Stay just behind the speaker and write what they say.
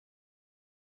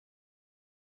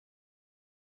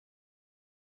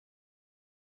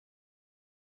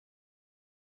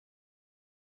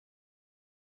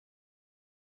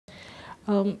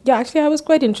Yeah, actually, I was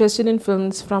quite interested in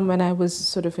films from when I was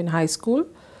sort of in high school.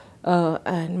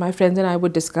 And my friends and I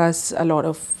would discuss a lot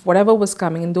of whatever was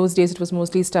coming. In those days, it was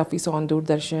mostly stuff we saw on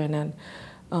Doordarshan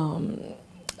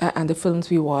and the films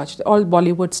we watched, all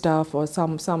Bollywood stuff or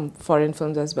some foreign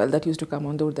films as well that used to come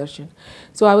on Doordarshan.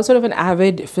 So I was sort of an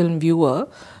avid film viewer,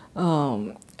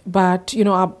 but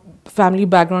our family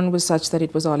background was such that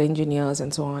it was all engineers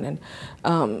and so on, and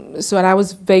and I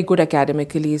was very good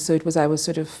academically. So I was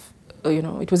sort of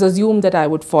it was assumed that I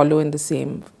would follow in the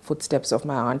same footsteps of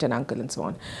my aunt and uncle and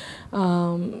so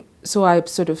on. So I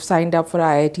sort of signed up for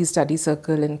IIT study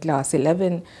circle in class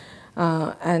 11.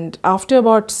 And after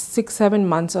about 6-7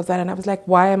 months of that, and I was like,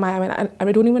 why am I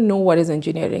don't even know what is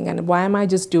engineering and why am I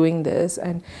just doing this?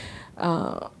 And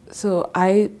so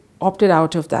I opted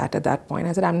out of that at that point.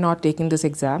 I said, I'm not taking this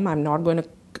exam. I'm not going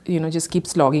to, just keep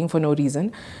slogging for no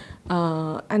reason.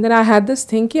 And then I had this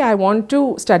thinking, I want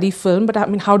to study film, but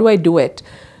how do I do it?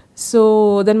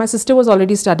 So then my sister was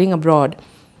already studying abroad.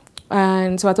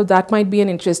 And so I thought that might be an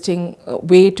interesting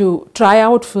way to try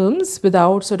out films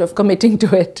without sort of committing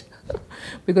to it.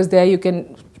 Because there you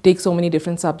can take so many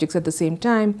different subjects at the same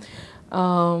time.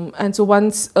 And so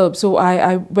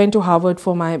I went to Harvard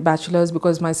for my bachelor's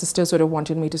because my sister sort of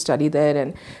wanted me to study there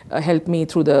and help me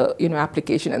through the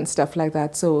application and stuff like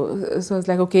that. So I was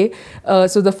like, okay.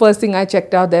 So the first thing I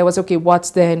checked out there was, okay,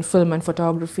 what's there in film and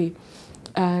photography?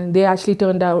 And it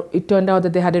turned out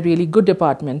that they had a really good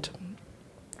department.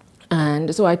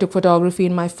 And so I took photography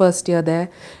in my first year there,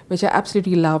 which I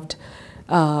absolutely loved.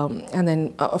 And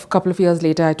then a couple of years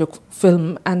later, I took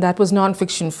film, and that was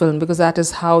non-fiction film because that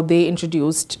is how they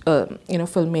introduced,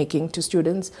 filmmaking to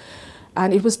students.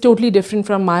 And it was totally different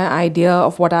from my idea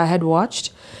of what I had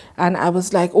watched. And I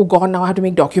was like, oh God, now I have to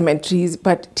make documentaries.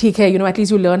 But theek hai, at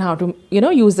least you learn how to,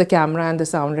 use the camera and the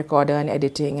sound recorder and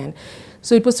editing. And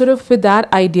so it was sort of with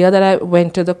that idea that I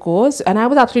went to the course, and I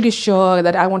was absolutely sure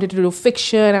that I wanted to do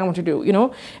fiction, I wanted to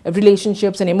do,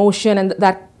 relationships and emotion, and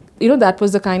that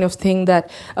was the kind of thing that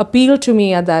appealed to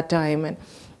me at that time.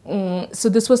 And so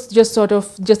this was just sort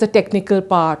of just a technical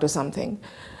part or something.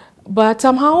 But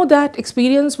somehow that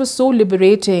experience was so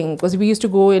liberating because we used to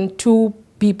go in 2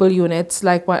 people units,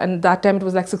 and that time it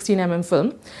was like 16mm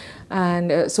film.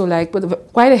 And so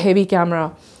with quite a heavy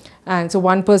camera. And so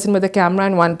 1 person with the camera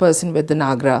and 1 person with the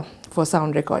Nagra for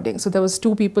sound recording. So there was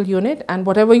 2 people unit, and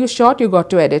whatever you shot, you got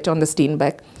to edit on the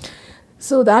Steenbeck.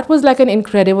 So that was like an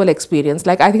incredible experience.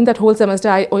 I think that whole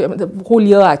semester, the whole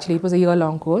year actually, it was a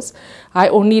year-long course. I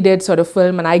only did sort of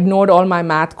film, and I ignored all my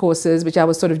math courses, which I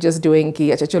was sort of just doing, ki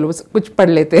acha chalo kuch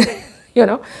pad lete,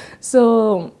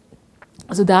 So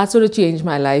that sort of changed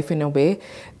my life in a way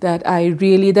that I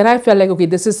felt like, okay,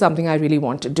 this is something I really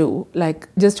want to do.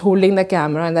 Just holding the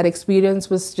camera, and that experience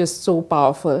was just so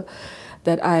powerful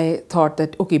that I thought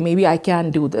that, okay, maybe I can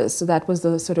do this. So that was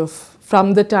the sort of,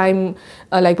 from the time,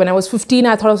 when I was 15,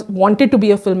 I thought I wanted to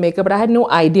be a filmmaker, but I had no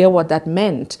idea what that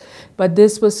meant. But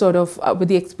this was sort of, with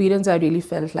the experience, I really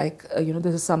felt like,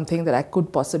 this is something that I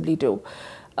could possibly do.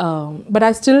 But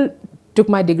I still took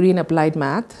my degree in applied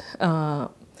math.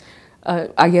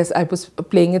 I guess I was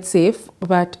playing it safe,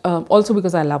 but also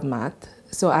because I love math.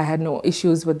 So I had no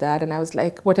issues with that. And I was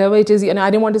like, whatever it is, I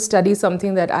didn't want to study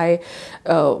something that I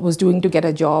was doing to get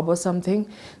a job or something.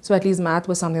 So at least math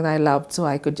was something that I loved, so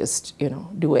I could just,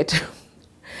 do it.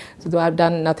 So though I've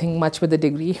done nothing much with the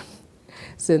degree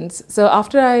since. So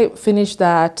after I finished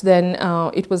that, then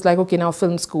it was like, okay, now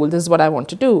film school, this is what I want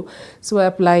to do. So I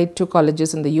applied to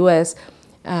colleges in the US,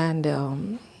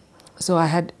 and so I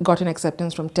had got an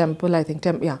acceptance from Temple, I think,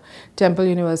 Temple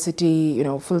University,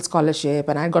 full scholarship,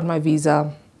 and I got my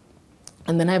visa.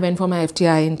 And then I went for my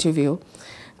FTII interview.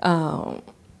 And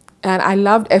I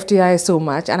loved FTII so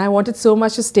much, and I wanted so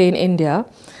much to stay in India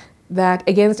that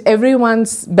against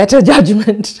everyone's better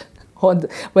judgment,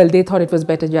 they thought it was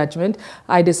better judgment,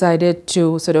 I decided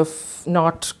to sort of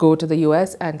not go to the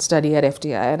US and study at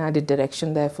FTII. And I did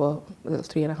direction there for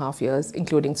 3.5 years,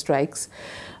 including strikes.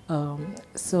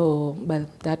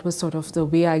 That was sort of the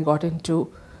way I got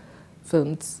into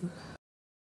films.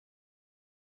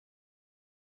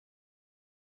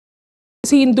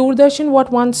 See, in Doordarshan, what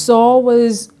one saw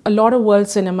was a lot of world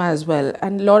cinema as well,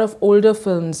 and a lot of older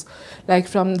films,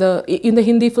 like in the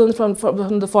Hindi films from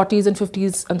the 40s and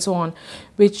 50s and so on,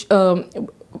 which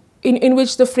in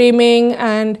which the framing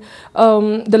and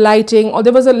the lighting,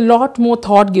 there was a lot more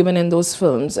thought given in those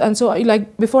films. And so,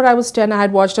 before I was 10, I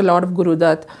had watched a lot of Guru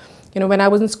Dutt. When I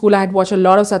was in school, I had watched a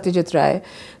lot of Satyajit Ray.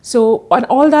 So, and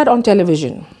all that on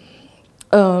television.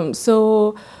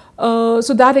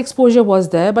 So that exposure was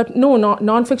there, but no,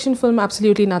 non-fiction film,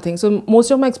 absolutely nothing. So most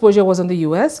of my exposure was in the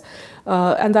US,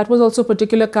 and that was also a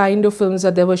particular kind of films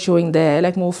that they were showing there,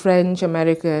 like more French,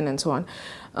 American, and so on.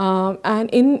 And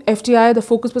in FTI, the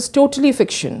focus was totally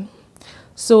fiction.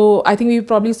 So I think we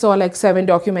probably saw like 7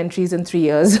 documentaries in 3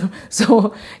 years.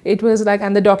 So it was like,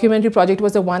 and the documentary project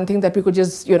was the one thing that we could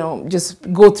just, you know, just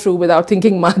go through without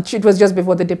thinking much. It was just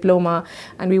before the diploma,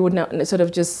 and we would sort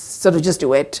of just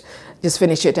do it, just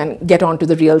finish it and get on to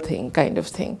the real thing, kind of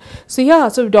thing. So yeah,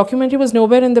 so documentary was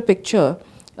nowhere in the picture,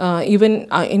 even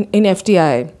in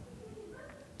FTI.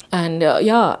 And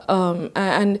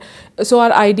and so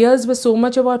our ideas were so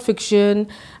much about fiction,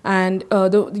 and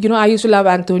I used to love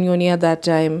Antonioni at that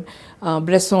time,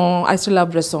 Bresson. I still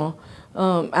love Bresson,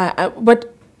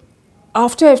 but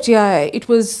after FTI, it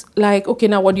was like, okay,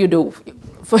 now what do you do?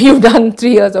 For you've done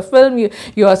 3 years of film,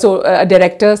 you are so a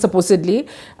director supposedly,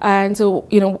 and so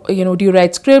do you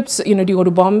write scripts? Do you go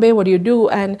to Bombay? What do you do?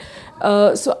 And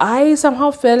so I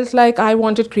somehow felt like I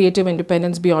wanted creative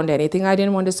independence beyond anything. I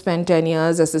didn't want to spend 10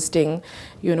 years assisting,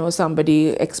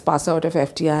 somebody ex-pass out of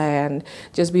FTI and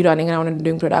just be running around and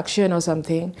doing production or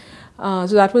something. So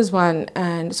that was one.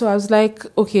 And so I was like,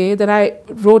 okay, then I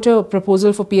wrote a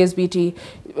proposal for PSBT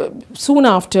soon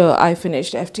after I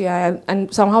finished FTI,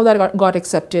 and somehow that got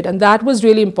accepted. And that was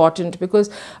really important because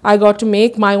I got to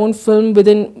make my own film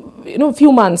within, a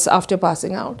few months after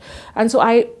passing out. And so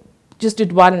I just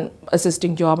did one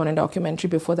assisting job on a documentary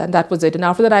before that, and that was it. And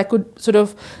after that, I could sort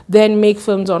of then make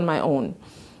films on my own.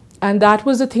 And that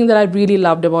was the thing that I really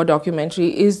loved about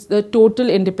documentary, is the total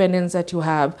independence that you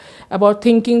have about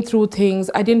thinking through things.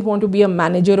 I didn't want to be a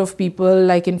manager of people.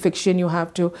 Like in fiction, you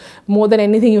have to, more than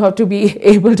anything, you have to be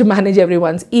able to manage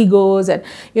everyone's egos. And,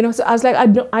 so I was like,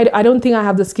 I don't think I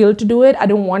have the skill to do it. I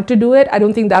don't want to do it. I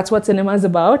don't think that's what cinema is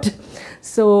about.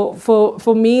 So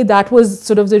for me, that was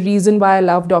sort of the reason why I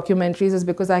love documentaries, is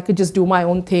because I could just do my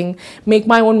own thing, make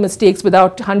my own mistakes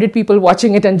without 100 people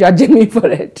watching it and judging me for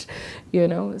it.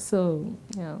 So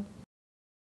yeah.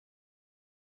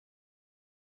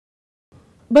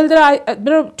 Well, there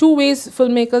are 2 ways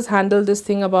filmmakers handle this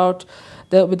thing about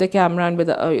with the camera and with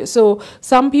the so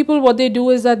some people, what they do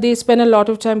is that they spend a lot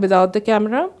of time without the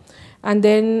camera, and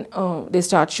then they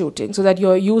start shooting, so that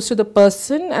you're used to the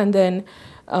person, and then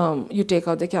you take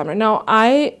out the camera. Now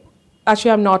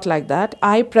I'm not like that.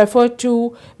 I prefer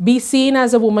to be seen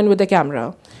as a woman with the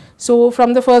camera. So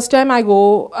from the first time I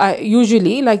go,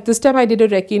 usually, like this time I did a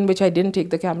recce in which I didn't take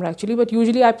the camera actually, but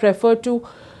usually I prefer to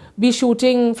be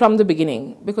shooting from the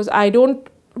beginning, because I don't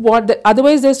want that.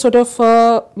 Otherwise there's sort of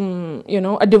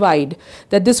a divide,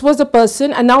 that this was the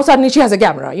person and now suddenly she has a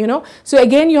camera, So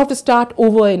again, you have to start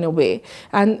over in a way.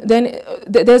 And then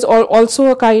there's also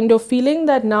a kind of feeling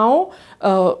that now,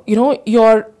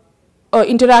 your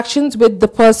interactions with the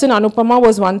person, Anupama,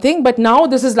 was one thing, but now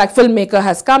this is like filmmaker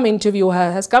has come, interviewer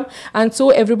has come, and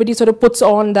so everybody sort of puts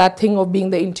on that thing of being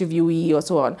the interviewee or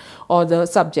so on, or the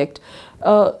subject.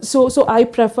 So I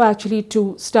prefer actually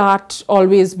to start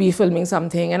always be filming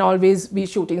something and always be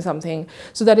shooting something,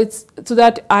 so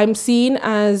that I'm seen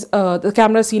as the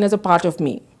camera is seen as a part of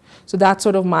me. So that's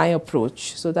sort of my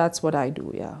approach. So that's what I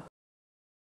do, yeah.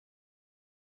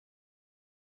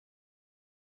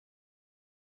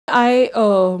 I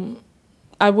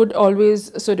would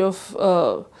always sort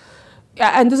of,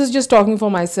 and this is just talking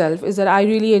for myself, is that I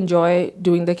really enjoy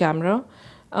doing the camera.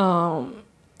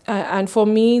 And for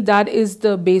me, that is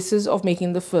the basis of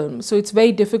making the film. So it's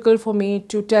very difficult for me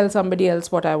to tell somebody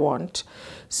else what I want.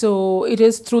 So it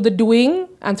is through the doing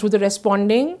and through the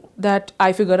responding that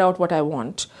I figure out what I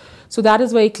want. So that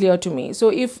is very clear to me. So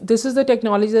if this is the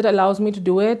technology that allows me to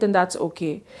do it, then that's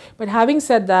okay. But having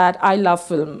said that, I love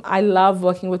film. I love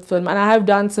working with film, and I have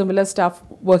done similar stuff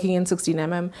working in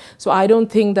 16mm. So I don't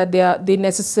think that they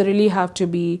necessarily have to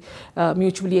be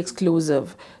mutually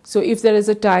exclusive. So if there is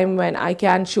a time when I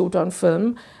can shoot on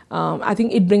film, I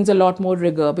think it brings a lot more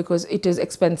rigor, because it is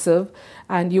expensive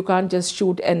and you can't just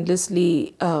shoot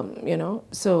endlessly,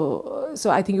 So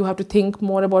I think you have to think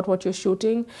more about what you're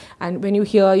shooting. And when you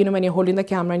hear, when you're holding the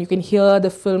camera and you can hear the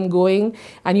film going,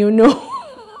 and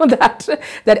that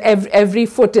every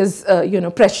foot is,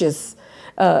 precious.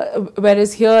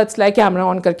 Whereas here it's like camera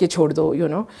on karke chhod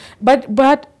do,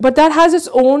 But that has its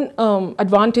own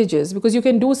advantages, because you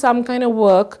can do some kind of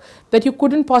work that you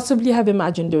couldn't possibly have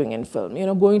imagined doing in film.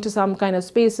 Going to some kind of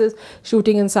spaces,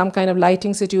 shooting in some kind of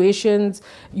lighting situations,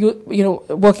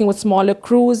 working with smaller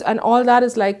crews, and all that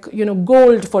is like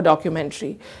gold for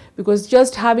documentary. Because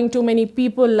just having too many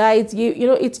people, lights,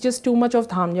 it's just too much of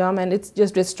thamjam, and it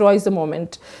just destroys the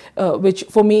moment, which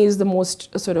for me is the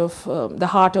most sort of the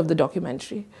heart of the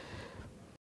documentary.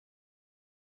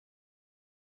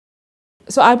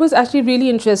 so I was actually really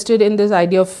interested in this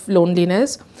idea of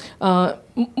loneliness,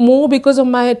 more because of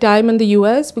my time in the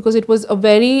US, because it was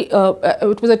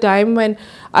a time when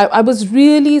I was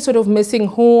really sort of missing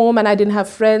home, and I didn't have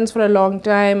friends for a long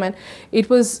time, and it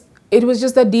was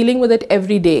just that dealing with it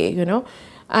every day, you know.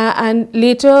 And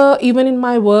later, even in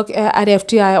my work at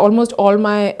FTI, almost all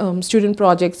my student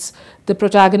projects, the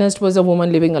protagonist was a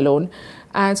woman living alone.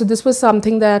 And so this was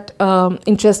something that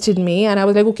interested me, and I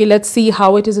was like, okay, let's see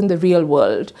how it is in the real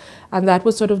world. And that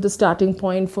was sort of the starting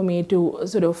point for me to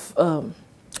sort of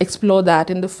explore that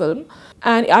in the film.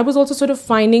 And I was also sort of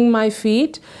finding my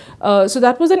feet. So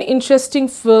that was an interesting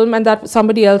film, and that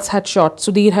somebody else had shot.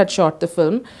 Sudhir had shot the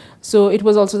film. So it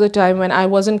was also the time when I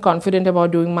wasn't confident about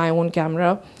doing my own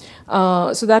camera.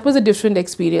 So that was a different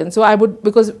experience. So I would,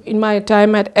 because in my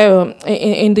time at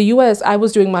in the US, I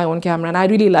was doing my own camera, and I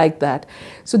really liked that.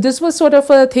 So this was sort of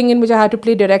a thing in which I had to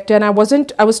play director, and I was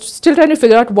still trying to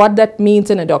figure out what that means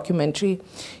in a documentary,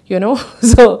 you know.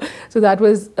 So that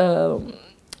was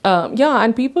yeah,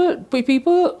 and people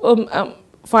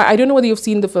I don't know whether you've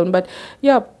seen the film, but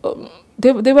yeah.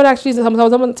 They were actually, some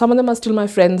of them are still my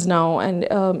friends now, and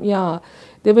yeah,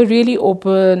 they were really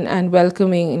open and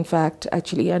welcoming, in fact,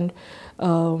 actually. And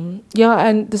yeah,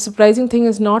 and the surprising thing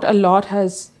is not a lot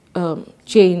has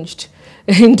changed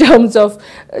in terms of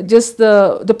just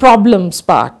the problems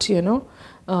part, you know.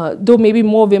 Though maybe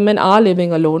more women are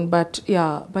living alone, but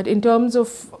yeah, but in terms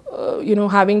of you know,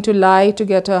 having to lie to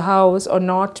get a house or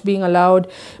not being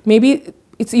allowed, maybe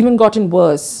it's even gotten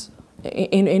worse.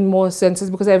 In more senses,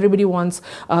 because everybody wants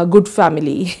a good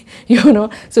family, you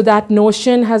know. So that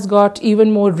notion has got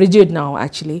even more rigid now,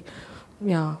 actually.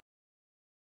 Yeah.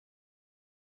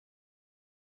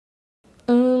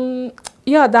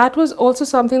 Yeah, that was also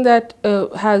something that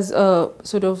has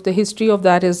sort of, the history of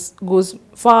that goes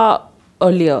far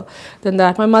earlier than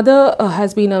that. My mother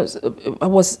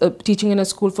was teaching in a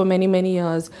school for many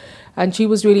years, and she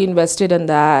was really invested in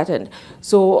that. And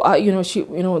so you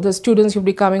know, the students would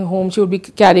be coming home, she would be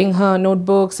carrying her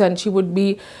notebooks, and she would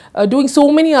be doing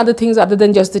so many other things other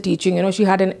than just the teaching. You know, she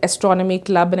had an astronomy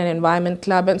club and an environment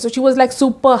club, and so she was like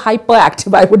super hyper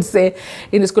active, I would say,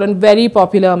 in the school, and very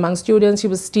popular among students. She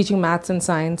was teaching maths and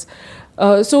science.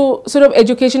 So sort of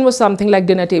education was something like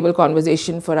dinner table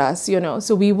conversation for us, you know.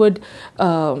 So we would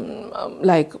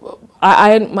like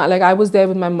I was there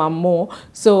with my mom more,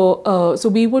 so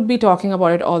we would be talking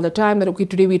about it all the time, that okay,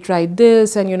 today we tried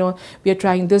this, and you know, we are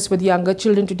trying this with younger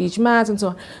children to teach maths and so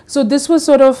on. So this was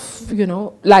sort of, you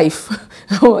know, life.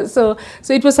 so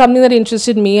it was something that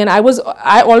interested me, and I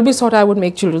always thought I would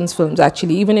make children's films,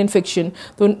 actually, even in fiction.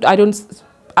 Though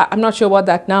I'm not sure about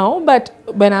that now, but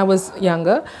when I was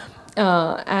younger.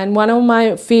 And one of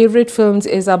my favorite films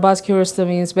is Abbas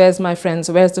Kiarostami's Where's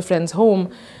the Friend's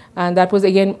Home? And that was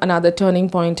again another turning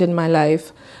point in my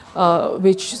life,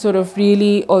 which sort of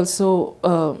really also,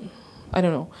 I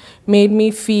don't know, made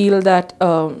me feel that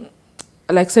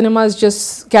like cinema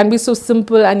can be so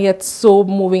simple and yet so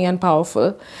moving and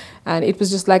powerful. And it was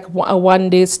just like a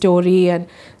one-day story, and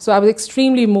so I was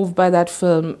extremely moved by that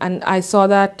film. And I saw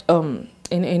that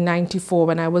in '94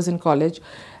 when I was in college.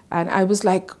 And I was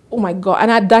like, oh my God.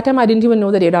 And at that time, I didn't even know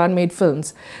that Iran made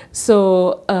films.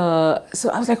 So I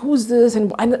was like, who's this? And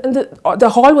the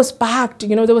hall was packed.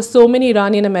 You know, there were so many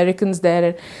Iranian Americans there.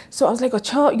 And so I was like,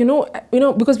 acha, you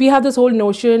know, because we have this whole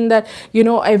notion that, you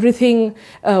know, everything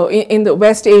in the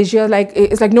West Asia, like,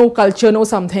 it's like no culture, no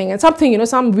something. And something, you know,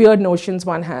 some weird notions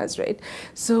one has, right?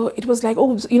 So it was like,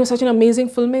 oh, you know, such an amazing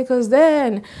filmmaker is there,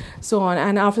 and so on.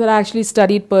 And after that, I actually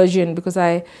studied Persian because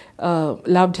I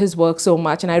loved his work so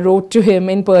much, and I wrote to him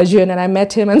in Persian, and I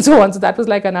met him, and so on. So that was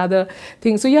like another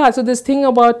thing. So yeah, so this thing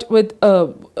about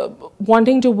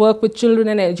wanting to work with children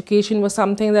and education was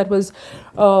something that was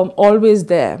always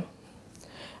there.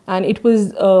 And it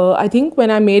was, I think,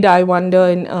 when I made I Wonder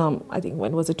in, I think,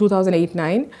 when was it,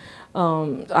 2008-9?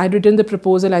 I'd written the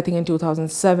proposal, I think, in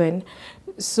 2007.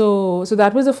 So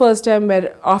that was the first time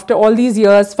where, after all these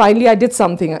years, finally I did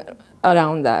something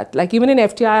around that. Like, even in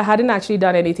FTI, I hadn't actually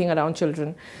done anything around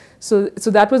children. So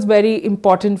that was very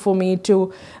important for me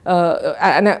to,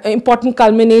 an important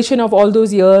culmination of all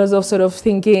those years of sort of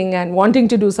thinking and wanting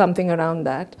to do something around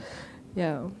that.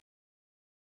 Yeah.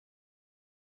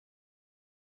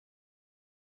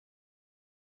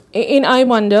 In I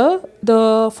Wonder,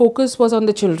 the focus was on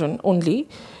the children only,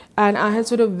 and I had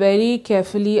sort of very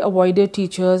carefully avoided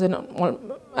teachers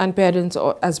and parents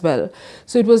as well.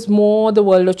 So it was more the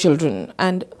world of children,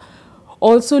 and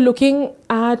also looking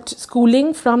at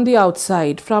schooling from the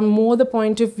outside, from more the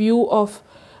point of view of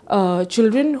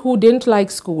children who didn't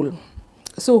like school.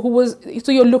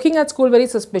 so you're looking at school very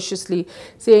suspiciously,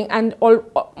 saying, and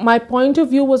all, my point of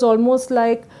view was almost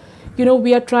like, you know,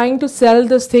 we are trying to sell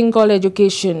this thing called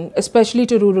education, especially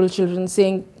to rural children,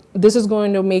 saying this is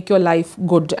going to make your life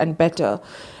good and better.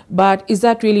 But is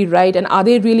that really right? And are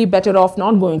they really better off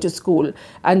not going to school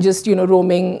and just, you know,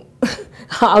 roaming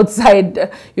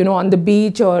outside, you know, on the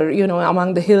beach or, you know,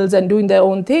 among the hills and doing their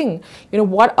own thing? You know,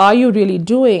 what are you really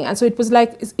doing? And so it was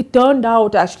like, it turned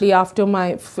out actually after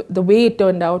the way it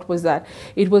turned out was that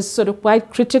it was sort of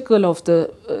quite critical of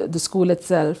the school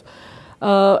itself.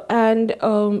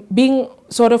 Being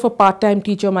sort of a part-time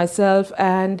teacher myself,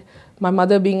 and my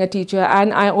mother being a teacher,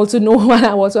 and I also know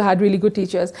I also had really good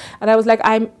teachers, and I was like,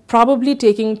 I'm probably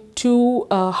taking too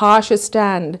harsh a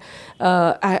stand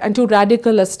and too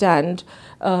radical a stand,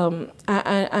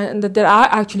 and that there are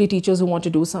actually teachers who want to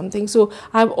do something. So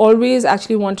I've always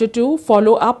actually wanted to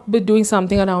follow up with doing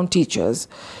something around teachers.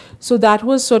 So that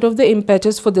was sort of the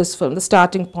impetus for this film, the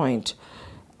starting point.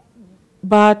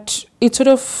 But it sort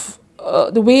of,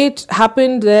 the way it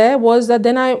happened there was that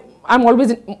then I'm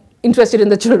always interested in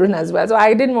the children as well. So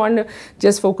I didn't want to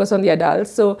just focus on the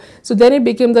adults. So then it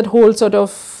became that whole sort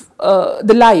of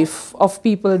the life of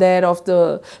people there, of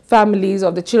the families,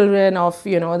 of the children, of,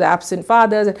 you know, the absent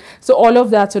fathers. And so all of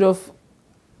that sort of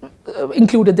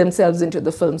included themselves into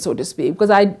the film, so to speak, because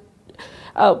I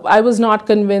was not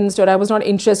convinced, or I was not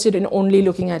interested in only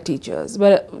looking at teachers,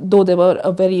 but though they were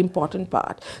a very important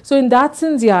part. So in that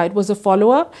sense, yeah, it was a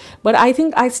follow-up, but I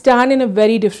think I stand in a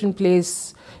very different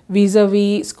place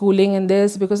vis-a-vis schooling in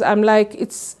this, because I'm like,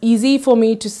 it's easy for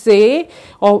me to say,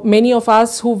 or many of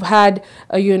us who've had,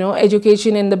 you know,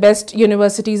 education in the best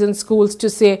universities and schools, to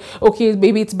say, okay,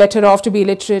 maybe it's better off to be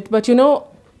literate, but you know,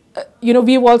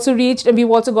 we've also reached and we've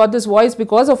also got this voice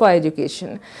because of our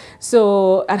education.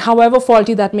 So, and however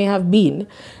faulty that may have been.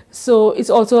 So it's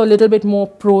also a little bit more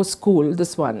pro-school,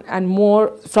 this one, and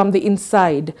more from the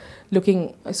inside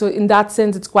looking. So in that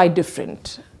sense, it's quite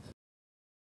different.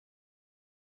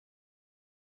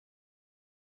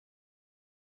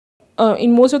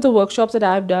 In most of the workshops that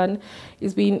I've done,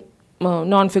 it's been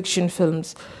non-fiction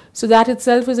films. So that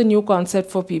itself is a new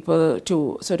concept for people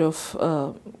to sort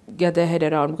of get their head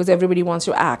around, because everybody wants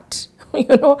to act, you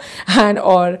know, and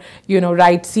or, you know,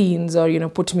 write scenes, or, you know,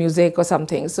 put music or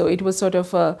something. So it was sort of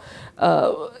so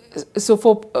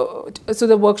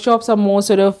the workshops are more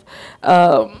sort of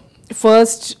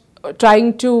first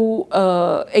trying to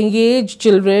engage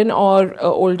children or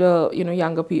older, you know,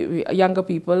 younger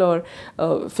people or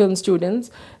film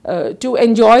students to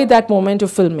enjoy that moment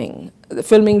of filming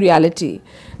reality.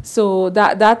 So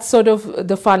that's sort of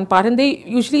the fun part, and they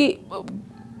usually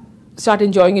start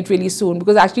enjoying it really soon,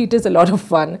 because actually it is a lot of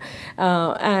fun.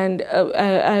 And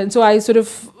so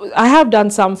I have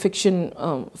done some fiction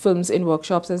films in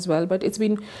workshops as well, but it's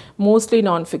been mostly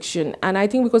non-fiction. And I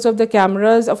think because of the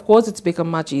cameras, of course, it's become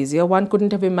much easier. One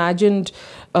couldn't have imagined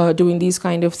doing these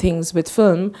kind of things with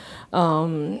film,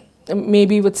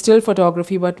 maybe with still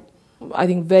photography, but I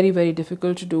think very, very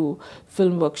difficult to do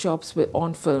film workshops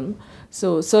on film.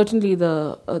 So certainly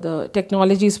the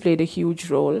technologies played a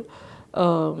huge role.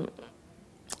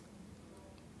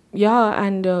 Yeah,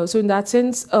 and so in that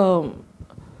sense, but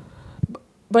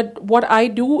what I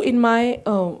do in my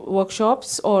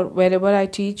workshops or wherever I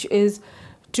teach is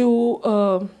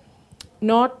to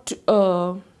not,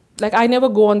 like, I never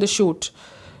go on the shoot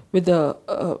with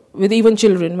even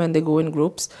children when they go in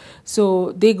groups.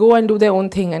 So they go and do their own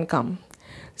thing and come.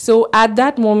 So at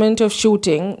that moment of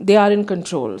shooting, they are in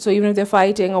control. So even if they're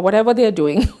fighting or whatever they're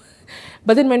doing,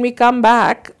 but then when we come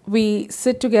back, we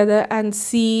sit together and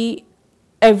see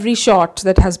every shot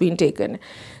that has been taken.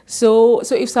 So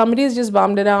if somebody is just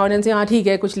bummed around and saying, "Ah, theek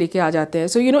hai, kuch leke aa jate hain,"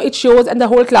 so you know, it shows, and the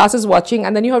whole class is watching,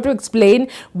 and then you have to explain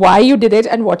why you did it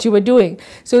and what you were doing.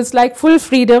 So it's like full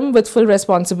freedom with full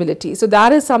responsibility. So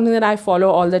that is something that I follow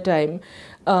all the time.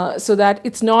 So that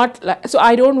it's not like, so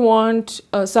I don't want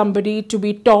somebody to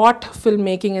be taught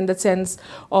filmmaking in the sense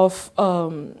of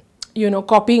you know,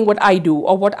 copying what I do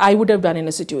or what I would have done in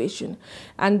a situation.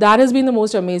 And that has been the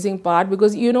most amazing part,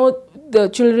 because, you know, the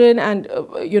children and,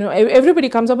 you know, everybody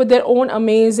comes up with their own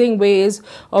amazing ways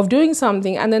of doing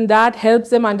something, and then that helps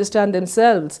them understand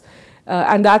themselves.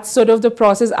 And that's sort of the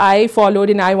process I followed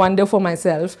in I Wonder for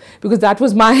myself, because that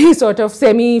was my sort of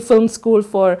semi-film school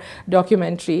for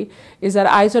documentary, is that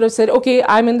I sort of said, okay,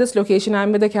 I'm in this location,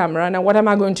 I'm with the camera, now what am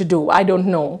I going to do? I don't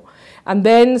know. And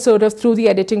then sort of through the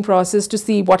editing process to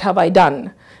see what have I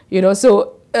done, you know,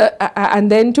 so and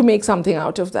then to make something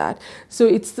out of that. So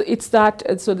it's that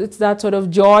sort of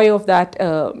joy of that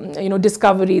you know,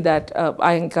 discovery that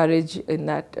I encourage in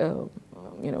that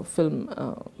you know, film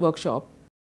workshop.